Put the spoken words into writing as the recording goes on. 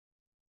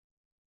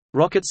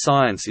Rocket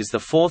Science is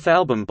the fourth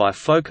album by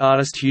folk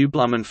artist Hugh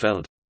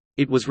Blumenfeld.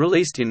 It was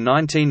released in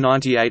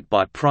 1998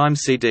 by Prime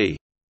CD.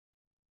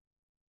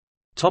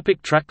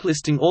 Track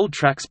listing: all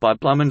tracks by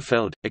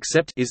Blumenfeld,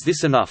 except Is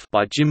This Enough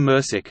by Jim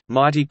Mersick,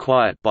 Mighty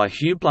Quiet by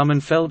Hugh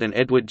Blumenfeld and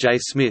Edward J.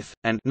 Smith,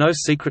 and No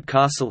Secret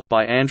Castle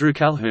by Andrew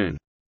Calhoun.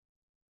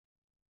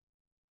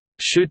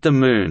 Shoot the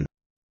Moon,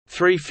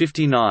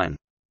 359.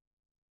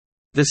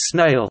 The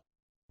Snail,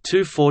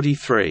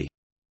 243.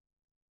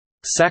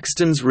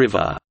 Saxton's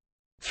River,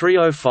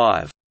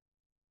 305.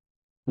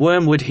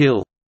 Wormwood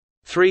Hill,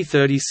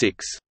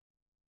 336.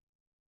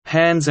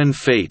 Hands and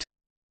Feet,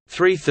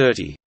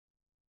 330.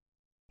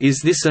 Is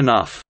This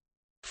Enough,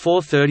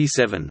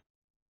 437.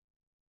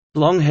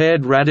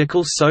 Long-haired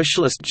radical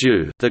socialist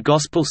Jew, The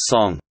Gospel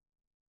Song,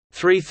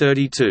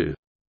 332.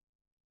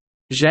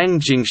 Zhang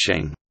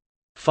Jingsheng,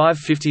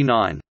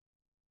 559.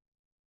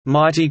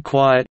 Mighty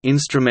Quiet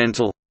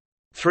instrumental,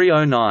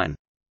 309.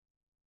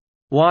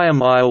 Why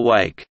Am I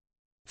Awake,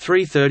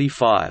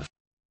 335.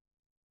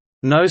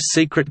 No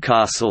Secret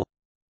Castle,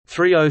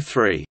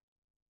 303.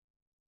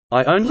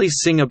 I Only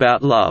Sing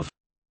About Love,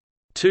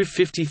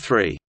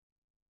 253.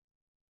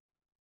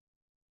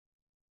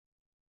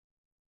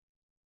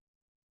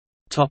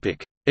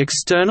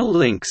 External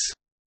links.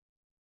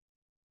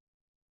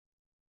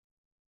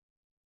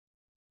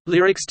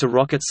 Lyrics to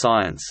Rocket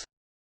Science.